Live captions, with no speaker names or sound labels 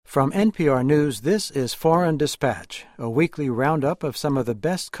From NPR News, this is Foreign Dispatch, a weekly roundup of some of the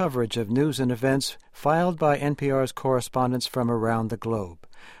best coverage of news and events filed by NPR's correspondents from around the globe.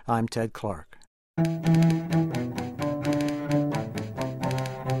 I'm Ted Clark.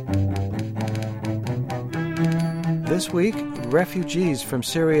 This week, refugees from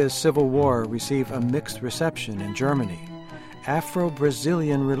Syria's civil war receive a mixed reception in Germany.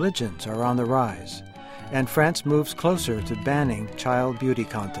 Afro-Brazilian religions are on the rise. And France moves closer to banning child beauty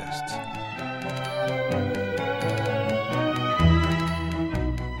contests.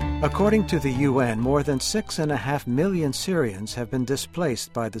 According to the UN, more than 6.5 million Syrians have been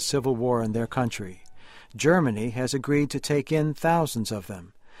displaced by the civil war in their country. Germany has agreed to take in thousands of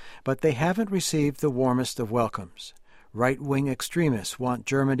them, but they haven't received the warmest of welcomes. Right-wing extremists want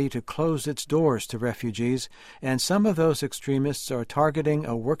Germany to close its doors to refugees, and some of those extremists are targeting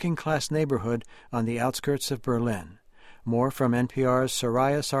a working-class neighborhood on the outskirts of Berlin. More from NPR's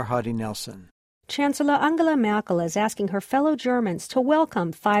Soraya Sarhadi Nelson. Chancellor Angela Merkel is asking her fellow Germans to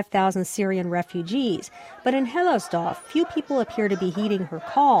welcome 5,000 Syrian refugees, but in Hellersdorf, few people appear to be heeding her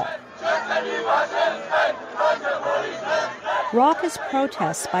call. Raucous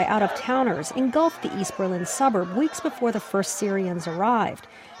protests by out-of-towners engulfed the East Berlin suburb weeks before the first Syrians arrived.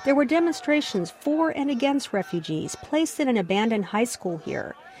 There were demonstrations for and against refugees placed in an abandoned high school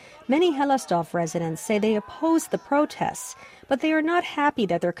here. Many Hellersdorf residents say they oppose the protests, but they are not happy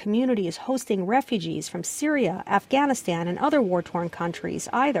that their community is hosting refugees from Syria, Afghanistan, and other war-torn countries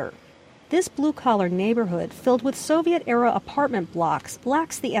either. This blue-collar neighborhood, filled with Soviet-era apartment blocks,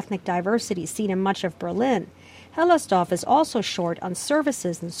 lacks the ethnic diversity seen in much of Berlin. Hellersdorf is also short on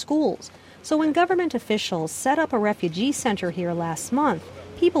services and schools. So when government officials set up a refugee center here last month,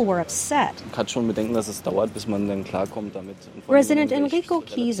 people were upset. Resident Enrico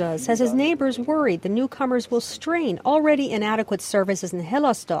Kieser says his neighbors worried the newcomers will strain already inadequate services in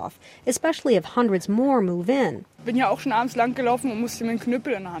Hellersdorf, especially if hundreds more move in.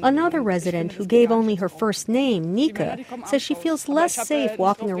 Another resident who gave only her first name, Nika, says she feels less safe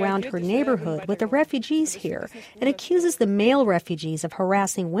walking around her neighborhood with the refugees here and accuses the male refugees of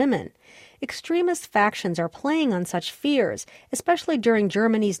harassing women. Extremist factions are playing on such fears, especially during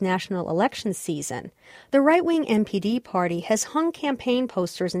Germany's national election season. The right-wing NPD party has hung campaign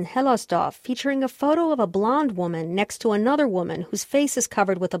posters in Hellersdorf featuring a photo of a blonde woman next to another woman whose face is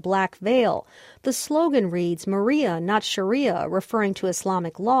covered with a black veil. The slogan reads, "Maria, not Sharia," referring to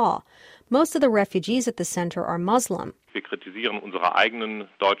Islamic law. Most of the refugees at the center are Muslim.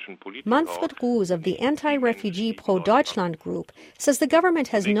 Manfred Roos of the anti-refugee Pro-Deutschland group says the government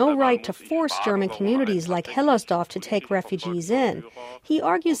has no right to force German communities like Hellersdorf to take refugees in. He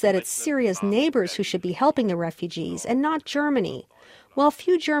argues that it's Syria's neighbors who should be helping the refugees and not Germany. While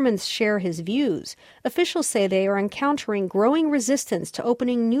few Germans share his views, officials say they are encountering growing resistance to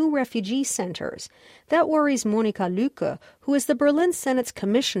opening new refugee centers. That worries Monika Lücke, who is the Berlin Senate's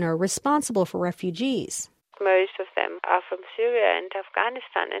commissioner responsible for refugees. Most of them are from Syria and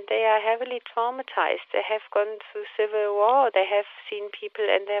Afghanistan, and they are heavily traumatized. They have gone through civil war. They have seen people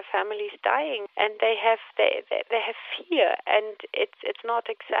and their families dying, and they have fear. And it's not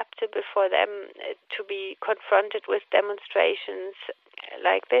acceptable for them to be confronted with demonstrations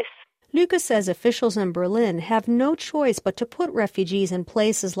like this. Lücke says officials in Berlin have no choice but to put refugees in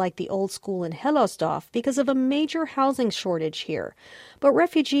places like the old school in Hellersdorf because of a major housing shortage here. But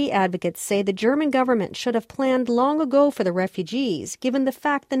refugee advocates say the German government should have planned long ago for the refugees, given the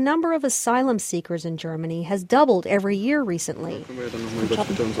fact the number of asylum seekers in Germany has doubled every year recently.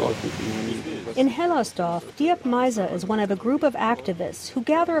 In Hellersdorf, Dirk Meiser is one of a group of activists who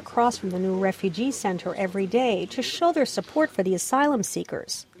gather across from the new refugee center every day to show their support for the asylum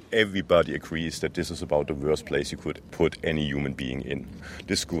seekers. Everybody agrees that this is about the worst place you could put any human being in.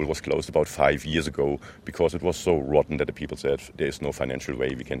 This school was closed about 5 years ago because it was so rotten that the people said there is no financial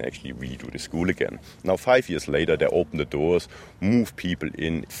way we can actually redo the school again. Now 5 years later they open the doors, move people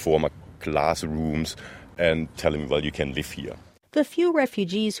in former classrooms and tell them, well, you can live here. The few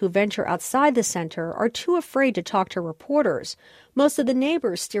refugees who venture outside the center are too afraid to talk to reporters. Most of the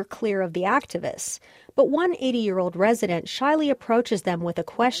neighbors steer clear of the activists. But one 80-year-old resident shyly approaches them with a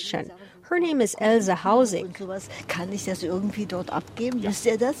question. Her name is Else Hausig.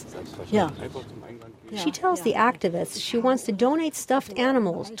 She tells the activists she wants to donate stuffed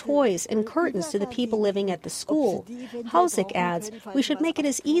animals, toys, and curtains to the people living at the school. Hausig adds, we should make it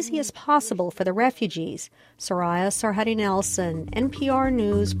as easy as possible for the refugees. Soraya Sarhadi Nelson, NPR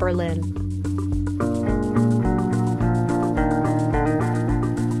News, Berlin.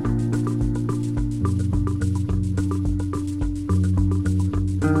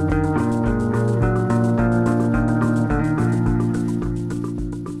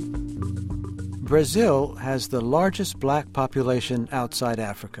 Brazil has the largest black population outside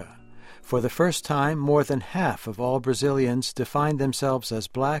Africa. For the first time, more than half of all Brazilians define themselves as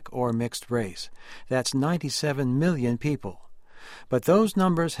black or mixed race. That's 97 million people. But those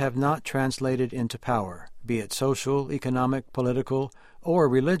numbers have not translated into power, be it social, economic, political, or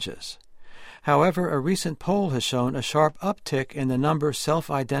religious. However, a recent poll has shown a sharp uptick in the number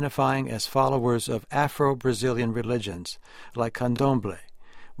self-identifying as followers of Afro-Brazilian religions, like Candomblé.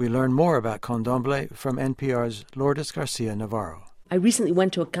 We learn more about Candomblé from NPR's Lourdes Garcia Navarro. I recently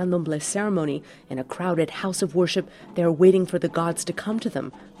went to a candomblé ceremony in a crowded house of worship. They are waiting for the gods to come to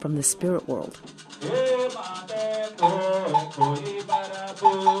them from the spirit world.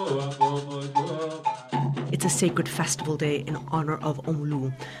 It's a sacred festival day in honor of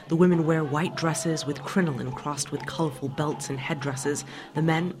Omulu. The women wear white dresses with crinoline crossed with colorful belts and headdresses. The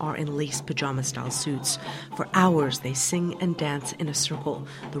men are in lace pajama-style suits. For hours, they sing and dance in a circle.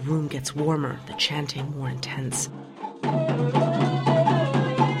 The room gets warmer, the chanting more intense.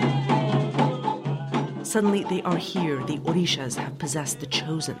 Suddenly they are here. The Orishas have possessed the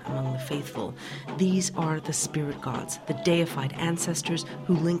chosen among the faithful. These are the spirit gods, the deified ancestors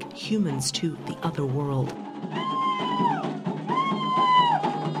who link humans to the other world.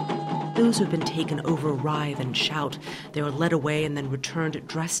 Those who have been taken over writhe and shout. They are led away and then returned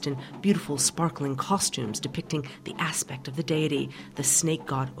dressed in beautiful sparkling costumes depicting the aspect of the deity, the snake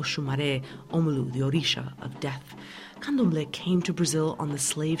god Oshumare, Omulu, the Orisha of death. Candomblé came to Brazil on the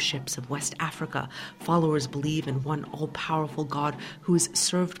slave ships of West Africa. Followers believe in one all-powerful god who is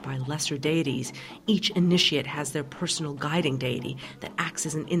served by lesser deities. Each initiate has their personal guiding deity that acts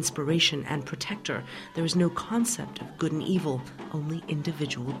as an inspiration and protector. There is no concept of good and evil, only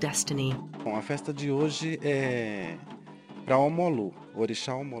individual destiny. A festa de hoje é para Omolu,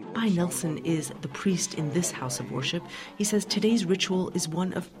 Orixá Omolu. Pai Nelson is the priest in this house of worship. He says today's ritual is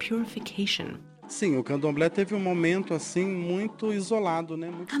one of purification. Sim, o candomblé teve momento assim muito isolado, né?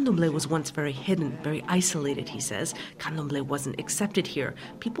 Candomblé was once very hidden, very isolated, he says. Candomblé wasn't accepted here.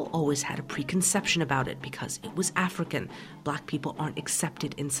 People always had a preconception about it because it was African. Black people aren't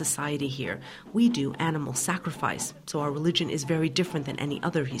accepted in society here. We do animal sacrifice, so our religion is very different than any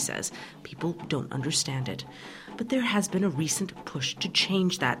other, he says. People don't understand it. But there has been a recent push to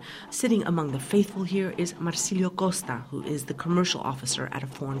change that. Sitting among the faithful here is Marcilio Costa, who is the commercial officer at a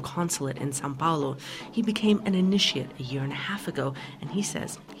foreign consulate in São Paulo. He became an initiate a year and a half ago, and he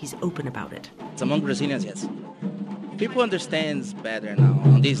says he's open about it. It's among Brazilians, yes. People understand better now,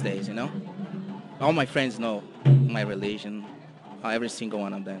 on these days, you know? All my friends know my religion, every single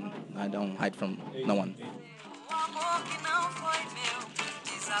one of them. I don't hide from no one.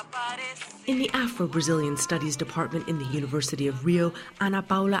 In the Afro-Brazilian Studies Department in the University of Rio, Ana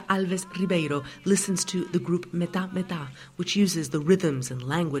Paula Alves Ribeiro listens to the group Meta Meta, which uses the rhythms and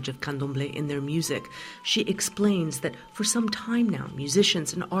language of candomblé in their music. She explains that for some time now,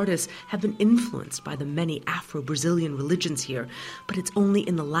 musicians and artists have been influenced by the many Afro-Brazilian religions here, but it's only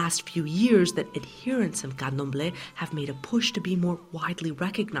in the last few years that adherents of candomblé have made a push to be more widely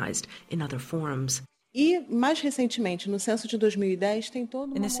recognized in other forms. In the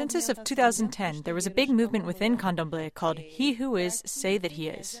census of 2010, there was a big movement within candomblé called He Who Is, Say That He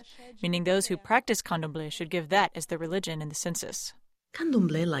Is, meaning those who practice candomblé should give that as their religion in the census.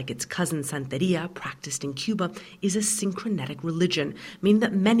 Candomblé, like its cousin Santeria, practiced in Cuba, is a syncretic religion, meaning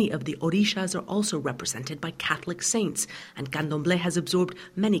that many of the Orishas are also represented by Catholic saints, and candomblé has absorbed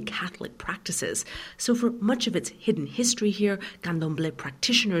many Catholic practices. So for much of its hidden history here, candomblé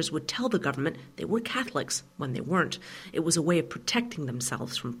practitioners would tell the government they were Catholics when they weren't. It was a way of protecting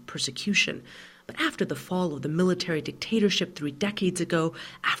themselves from persecution. But after the fall of the military dictatorship 3 decades ago,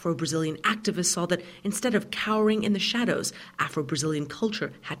 Afro-Brazilian activists saw that instead of cowering in the shadows, Afro-Brazilian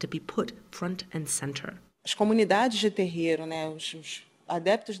culture had to be put front and center. So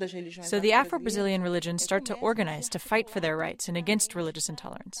the Afro-Brazilian religions start to organize to fight for their rights and against religious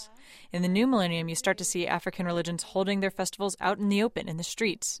intolerance. In the new millennium, you start to see African religions holding their festivals out in the open, in the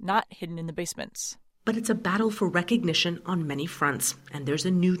streets, not hidden in the basements. But it's a battle for recognition on many fronts, and there's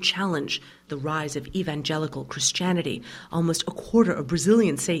a new challenge, the rise of evangelical Christianity. Almost a quarter of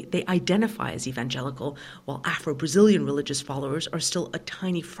Brazilians say they identify as evangelical, while Afro-Brazilian religious followers are still a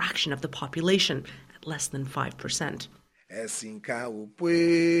tiny fraction of the population, at less than 5%.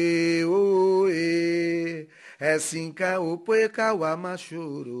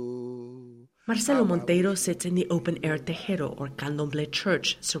 Marcelo Monteiro sits in the open-air tejero or candomblé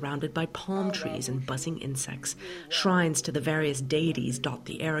church, surrounded by palm trees and buzzing insects. Shrines to the various deities dot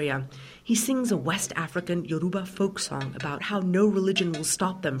the area. He sings a West African Yoruba folk song about how no religion will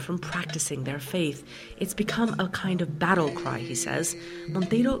stop them from practicing their faith. It's become a kind of battle cry, he says.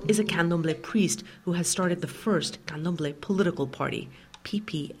 Monteiro is a candomblé priest who has started the first candomblé political party,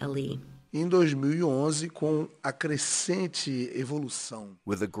 PPLE. Em 2011, com a crescente evolução.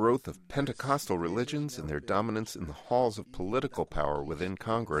 With the growth of Pentecostal religions and their dominance in the halls of political power within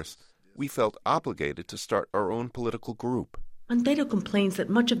Congress, we felt obligated to start our own political group. Monteiro complains that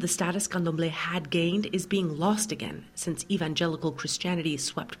much of the status candomblé had gained is being lost again since evangelical Christianity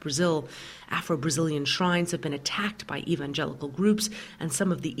swept Brazil. Afro-Brazilian shrines have been attacked by evangelical groups, and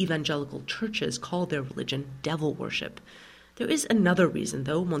some of the evangelical churches call their religion devil worship. There is another reason,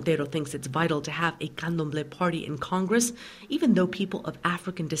 though, Monteiro thinks it's vital to have a candomblé party in Congress. Even though people of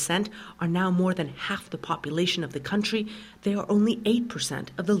African descent are now more than half the population of the country, they are only 8%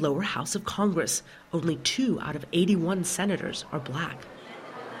 of the lower house of Congress. Only 2 out of 81 senators are black.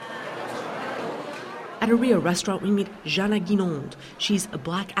 At a Rio restaurant, we meet Jana Guinond. She's a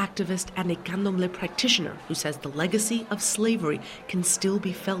black activist and a candomblé practitioner who says the legacy of slavery can still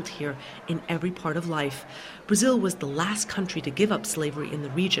be felt here in every part of life. Brazil was the last country to give up slavery in the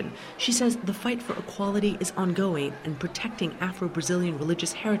region. She says the fight for equality is ongoing, and protecting Afro-Brazilian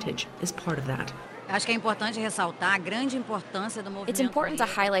religious heritage is part of that. It's important to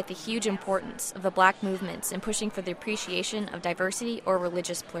highlight the huge importance of the black movements in pushing for the appreciation of diversity or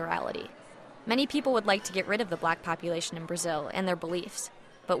religious plurality. Many people would like to get rid of the black population in Brazil and their beliefs,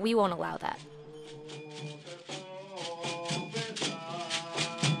 but we won't allow that.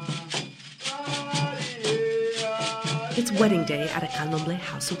 It's wedding day at a candomblé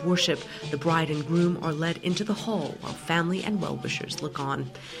house of worship. The bride and groom are led into the hall while family and well-wishers look on.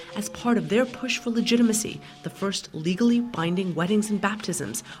 As part of their push for legitimacy, the first legally binding weddings and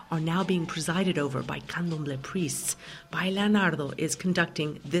baptisms are now being presided over by candomblé priests. Pai Leonardo is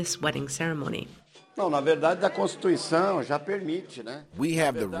conducting this wedding ceremony. We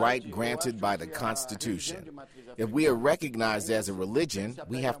have the right granted by the Constitution. If we are recognized as a religion,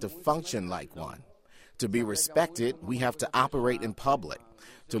 we have to function like one. To be respected, we have to operate in public,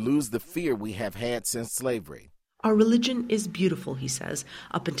 to lose the fear we have had since slavery. Our religion is beautiful, he says.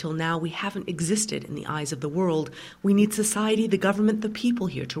 Up until now, we haven't existed in the eyes of the world. We need society, the government, the people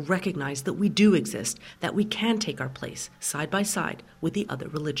here to recognize that we do exist, that we can take our place side by side with the other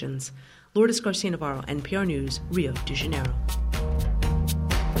religions. Lourdes Garcia Navarro, NPR News, Rio de Janeiro.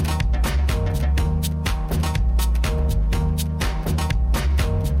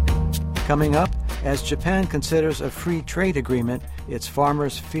 Coming up, as Japan considers a free trade agreement, its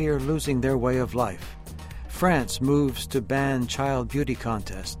farmers fear losing their way of life. France moves to ban child beauty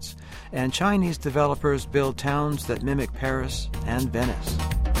contests, and Chinese developers build towns that mimic Paris and Venice.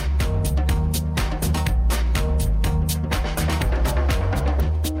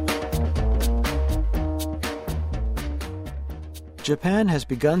 Japan has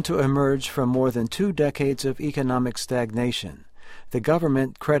begun to emerge from more than 2 decades of economic stagnation. The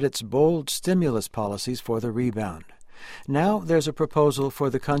government credits bold stimulus policies for the rebound. Now there's a proposal for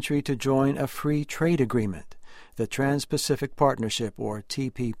the country to join a free trade agreement, the Trans-Pacific Partnership, or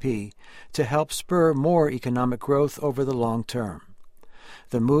TPP, to help spur more economic growth over the long term.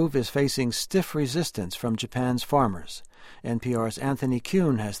 The move is facing stiff resistance from Japan's farmers. NPR's Anthony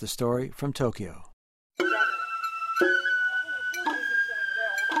Kuhn has the story from Tokyo.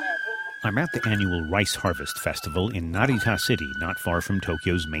 I'm at the annual Rice Harvest Festival in Narita City, not far from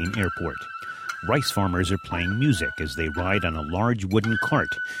Tokyo's main airport. Rice farmers are playing music as they ride on a large wooden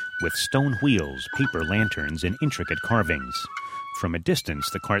cart with stone wheels, paper lanterns, and intricate carvings. From a distance,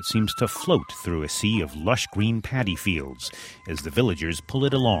 the cart seems to float through a sea of lush green paddy fields as the villagers pull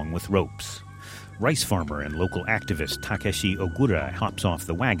it along with ropes. Rice farmer and local activist Takeshi Ogura hops off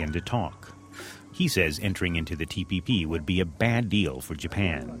the wagon to talk. He says entering into the TPP would be a bad deal for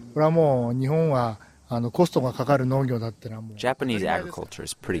Japan. Japanese agriculture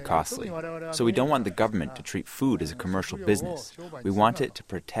is pretty costly, so we don't want the government to treat food as a commercial business. We want it to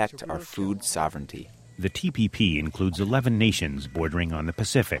protect our food sovereignty. The TPP includes 11 nations bordering on the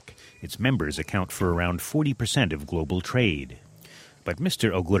Pacific. Its members account for around 40% of global trade. But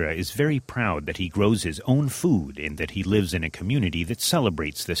Mr. Ogura is very proud that he grows his own food and that he lives in a community that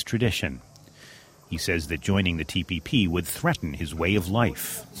celebrates this tradition. He says that joining the TPP would threaten his way of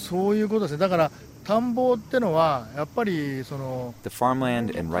life. The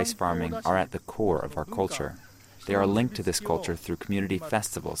farmland and rice farming are at the core of our culture. They are linked to this culture through community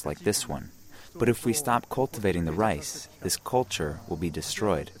festivals like this one. But if we stop cultivating the rice, this culture will be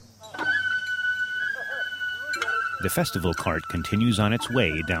destroyed. The festival cart continues on its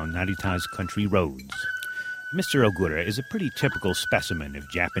way down Narita's country roads. Mr. Ogura is a pretty typical specimen of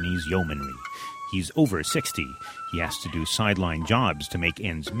Japanese yeomanry. He's over 60. He has to do sideline jobs to make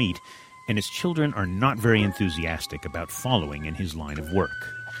ends meet, and his children are not very enthusiastic about following in his line of work.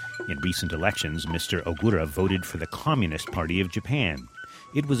 In recent elections, Mr. Ogura voted for the Communist Party of Japan.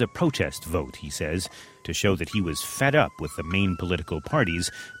 It was a protest vote, he says, to show that he was fed up with the main political parties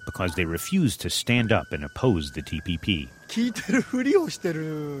because they refused to stand up and oppose the TPP.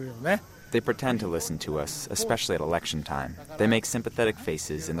 They pretend to listen to us, especially at election time. They make sympathetic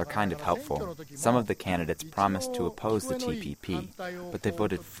faces and they're kind of helpful. Some of the candidates promised to oppose the TPP, but they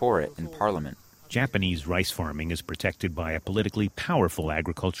voted for it in Parliament. Japanese rice farming is protected by a politically powerful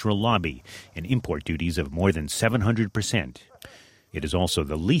agricultural lobby and import duties of more than 700%. It is also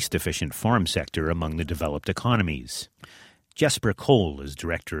the least efficient farm sector among the developed economies. Jesper Cole is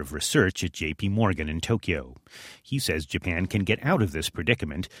director of research at J.P. Morgan in Tokyo. He says Japan can get out of this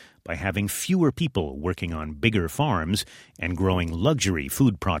predicament by having fewer people working on bigger farms and growing luxury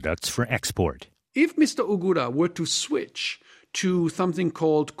food products for export. If Mr. Ogura were to switch to something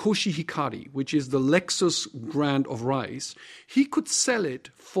called koshihikari, which is the Lexus brand of rice, he could sell it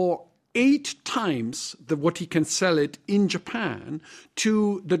for 8 times what he can sell it in Japan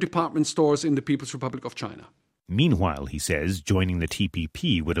to the department stores in the People's Republic of China. Meanwhile, he says, joining the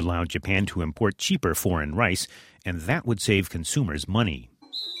TPP would allow Japan to import cheaper foreign rice, and that would save consumers money.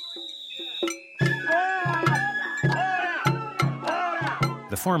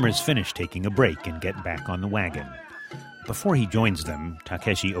 The farmers finish taking a break and get back on the wagon. Before he joins them,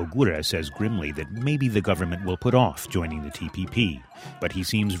 Takeshi Ogura says grimly that maybe the government will put off joining the TPP, but he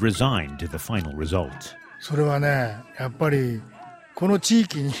seems resigned to the final result.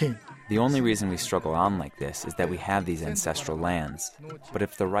 The only reason we struggle on like this is that we have these ancestral lands. But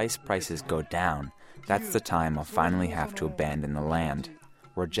if the rice prices go down, that's the time I'll finally have to abandon the land.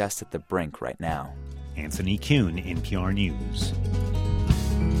 We're just at the brink right now. Anthony Kuhn, NPR News.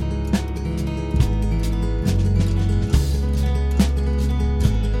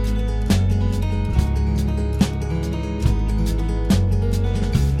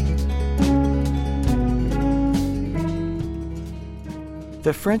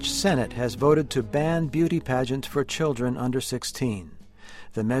 The French Senate has voted to ban beauty pageants for children under 16.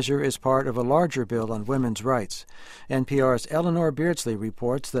 The measure is part of a larger bill on women's rights. NPR's Eleanor Beardsley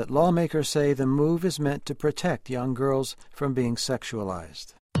reports that lawmakers say the move is meant to protect young girls from being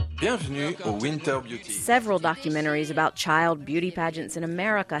sexualized. Several documentaries about child beauty pageants in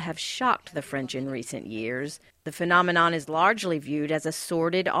America have shocked the French in recent years. The phenomenon is largely viewed as a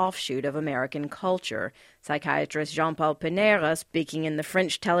sordid offshoot of American culture. Psychiatrist Jean-Paul Pinera, speaking in the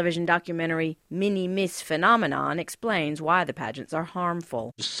French television documentary Mimc Phenomenon, explains why the pageants are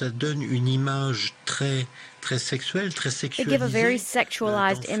harmful. They give a very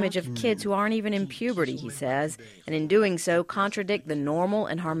sexualized image of kids who aren't even in puberty, he says, and in doing so contradict the normal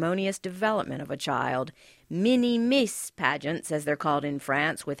and harmonious development of a child. Mini-Miss pageants, as they're called in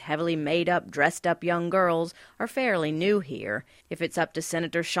France, with heavily made-up, dressed-up young girls, are fairly new here. If it's up to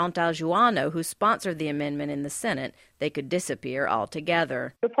Senator Chantal Jouanneau, who sponsored the amendment in the Senate, they could disappear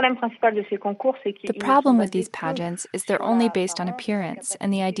altogether. The problem with these pageants is they're only based on appearance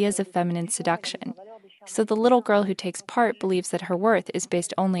and the ideas of feminine seduction. So the little girl who takes part believes that her worth is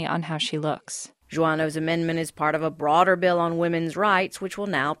based only on how she looks. Jouanneau's amendment is part of a broader bill on women's rights, which will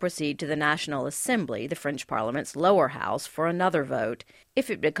now proceed to the National Assembly, the French Parliament's lower house, for another vote. If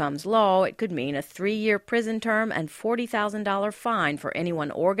it becomes law, it could mean a 3-year prison term and $40,000 fine for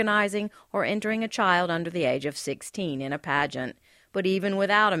anyone organizing or entering a child under the age of 16 in a pageant. But even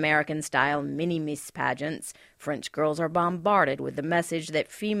without American-style mini-miss pageants, French girls are bombarded with the message that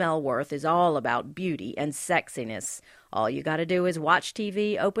female worth is all about beauty and sexiness. All you gotta do is watch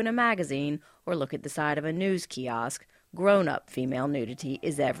TV, open a magazine, or look at the side of a news kiosk. Grown-up female nudity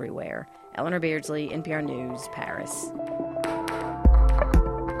is everywhere. Eleanor Beardsley, NPR News, Paris.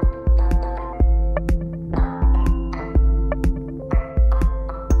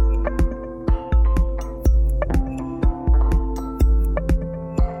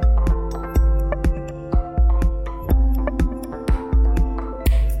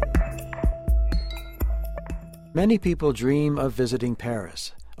 Many people dream of visiting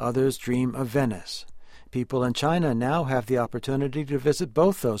Paris. Others dream of Venice. People in China now have the opportunity to visit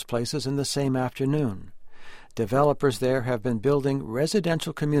both those places in the same afternoon. Developers there have been building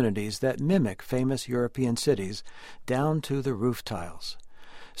residential communities that mimic famous European cities down to the roof tiles.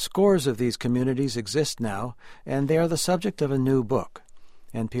 Scores of these communities exist now, and they are the subject of a new book.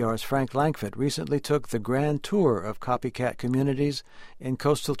 NPR's Frank Langfitt recently took the grand tour of copycat communities in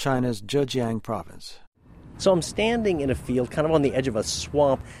coastal China's Zhejiang province. So I'm standing in a field kind of on the edge of a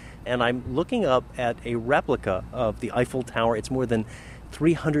swamp, and I'm looking up at a replica of the Eiffel Tower. It's more than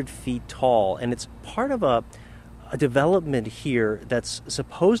 300 feet tall, and it's part of a development here that's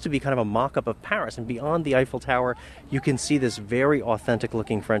supposed to be kind of a mock-up of Paris. And beyond the Eiffel Tower, you can see this very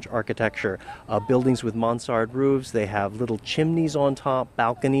authentic-looking French architecture. Buildings with mansard roofs, they have little chimneys on top,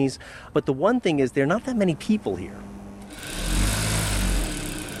 balconies. But the one thing is there are not that many people here.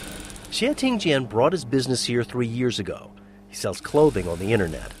 Xie Tingjian brought his business here 3 years ago. He sells clothing on the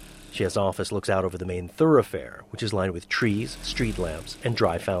internet. Xie's office looks out over the main thoroughfare, which is lined with trees, street lamps, and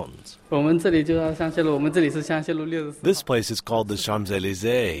dry fountains. This place is called the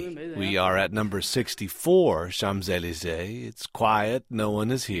Champs-Élysées. We are at number 64 Champs-Élysées. It's quiet, no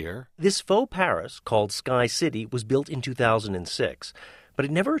one is here. This faux Paris, called Sky City, was built in 2006, but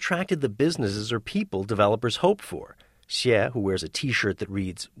it never attracted the businesses or people developers hoped for. Xie, who wears a T-shirt that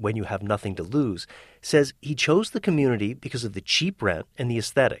reads, "When you have nothing to lose," says he chose the community because of the cheap rent and the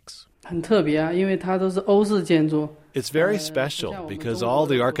aesthetics. It's very special because all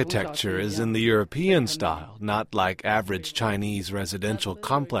the architecture is in the European style, not like average Chinese residential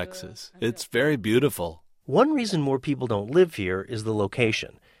complexes. It's very beautiful. One reason more people don't live here is the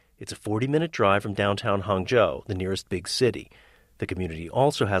location. It's a 40-minute drive from downtown Hangzhou, the nearest big city. The community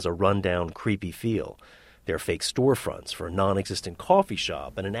also has a rundown, creepy feel. There are fake storefronts for a non-existent coffee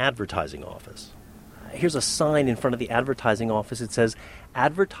shop and an advertising office. Here's a sign in front of the advertising office. It says,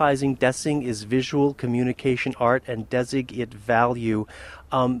 "Advertising Desing is visual communication art and Desig it value."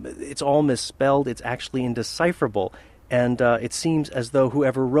 It's all misspelled. It's actually indecipherable. And it seems as though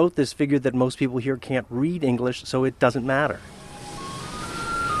whoever wrote this figured that most people here can't read English, so it doesn't matter.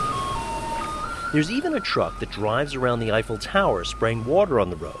 There's even a truck that drives around the Eiffel Tower spraying water on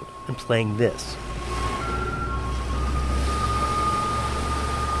the road and playing this.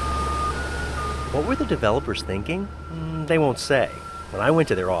 What were the developers thinking? They won't say. When I went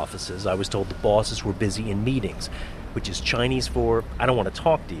to their offices, I was told the bosses were busy in meetings, which is Chinese for, "I don't want to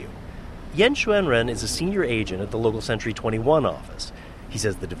talk to you." Yan Xuanren is a senior agent at the local Century 21 office. He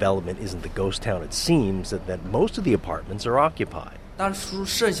says the development isn't the ghost town it seems, and that most of the apartments are occupied. The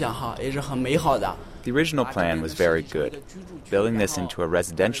original plan was very good, building this into a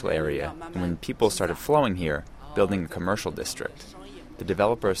residential area, and when people started flowing here, building a commercial district. The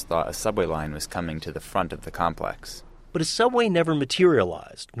developers thought a subway line was coming to the front of the complex. But a subway never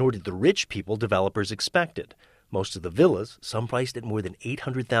materialized, nor did the rich people developers expected. Most of the villas, some priced at more than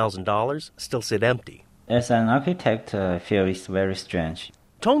 $800,000, still sit empty. As an architect, I feel it's very strange.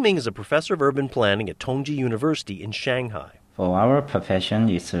 Tong Ming is a professor of urban planning at Tongji University in Shanghai. For our profession,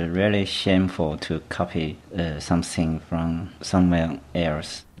 it's really shameful to copy something from somewhere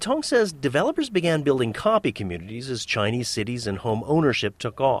else. Tong says developers began building copy communities as Chinese cities and home ownership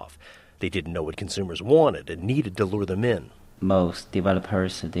took off. They didn't know what consumers wanted and needed to lure them in. Most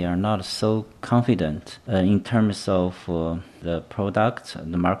developers, they are not so confident in terms of the product,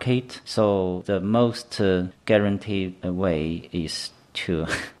 the market. So the most guaranteed way is to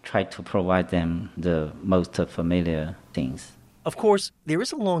try to provide them the most familiar things. Of course, there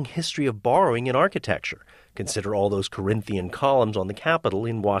is a long history of borrowing in architecture. Consider all those Corinthian columns on the Capitol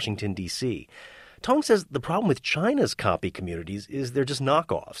in Washington, D.C. Tong says the problem with China's copy communities is they're just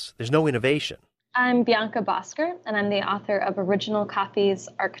knockoffs. There's no innovation. I'm Bianca Bosker, and I'm the author of Original Copies,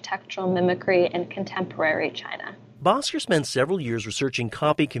 Architectural Mimicry in Contemporary China. Bosker spent several years researching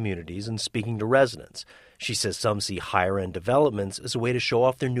copy communities and speaking to residents. She says some see higher-end developments as a way to show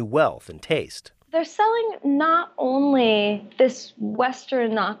off their new wealth and taste. They're selling not only this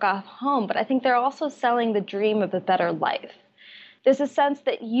Western knockoff home, but I think they're also selling the dream of a better life. There's a sense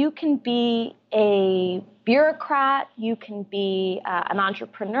that you can be a bureaucrat, you can be an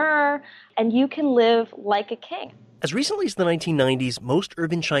entrepreneur, and you can live like a king. As recently as the 1990s, most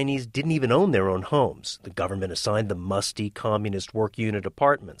urban Chinese didn't even own their own homes. The government assigned them musty communist work unit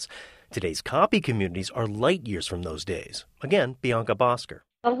apartments. Today's copy communities are light years from those days. Again, Bianca Bosker.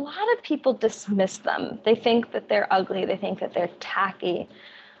 A lot of people dismiss them. They think that they're ugly. They think that they're tacky.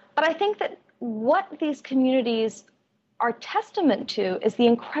 But I think that what these communities are testament to is the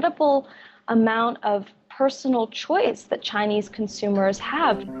incredible amount of personal choice that Chinese consumers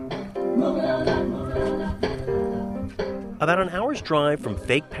have. About an hour's drive from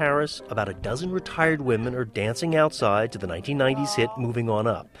fake Paris, about a dozen retired women are dancing outside to the 1990s hit Moving On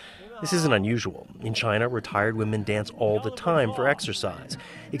Up. This isn't unusual. In China, retired women dance all the time for exercise.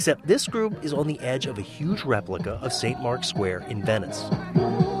 Except this group is on the edge of a huge replica of St. Mark's Square in Venice.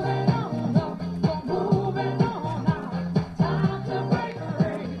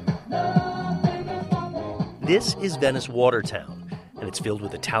 This is Venice Watertown, and It's filled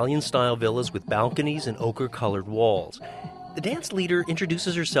with Italian-style villas with balconies and ochre-colored walls. The dance leader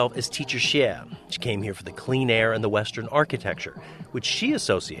introduces herself as Teacher Xie. She came here for the clean air and the Western architecture, which she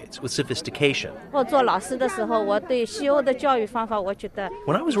associates with sophistication. When I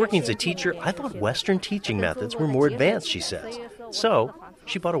was working as a teacher, I thought Western teaching methods were more advanced, she says. So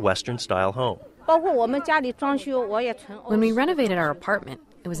she bought a Western-style home. When we renovated our apartment,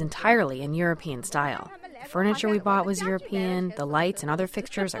 it was entirely in European style. The furniture we bought was European, the lights and other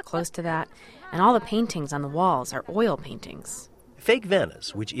fixtures are close to that, and all the paintings on the walls are oil paintings. Fake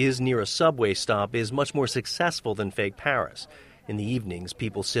Venice, which is near a subway stop, is much more successful than fake Paris. In the evenings,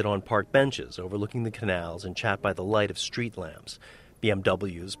 people sit on park benches overlooking the canals and chat by the light of street lamps.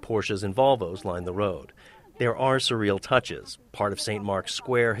 BMWs, Porsches, and Volvos line the road. There are surreal touches. Part of St. Mark's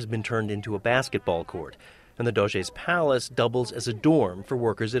Square has been turned into a basketball court, and the Doge's Palace doubles as a dorm for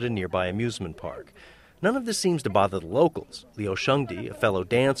workers at a nearby amusement park. None of this seems to bother the locals. Liu Shengdi, a fellow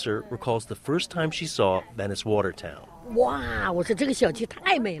dancer, recalls the first time she saw Venice Watertown.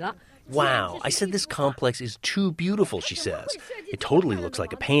 Wow, I said this complex is too beautiful, she says. It totally looks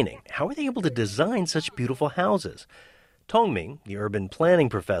like a painting. How are they able to design such beautiful houses? Tongming, the urban planning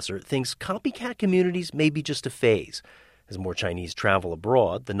professor, thinks copycat communities may be just a phase. As more Chinese travel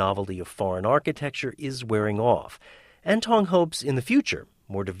abroad, the novelty of foreign architecture is wearing off. And Tong hopes in the future,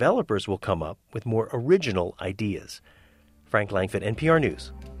 more developers will come up with more original ideas. Frank Langford, NPR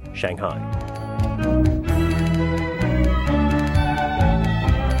News, Shanghai.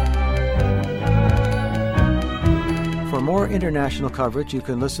 For more international coverage, you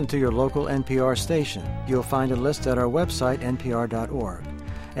can listen to your local NPR station. You'll find a list at our website, npr.org.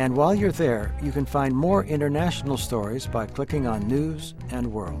 And while you're there, you can find more international stories by clicking on News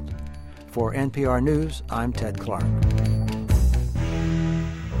and World. For NPR News, I'm Ted Clark.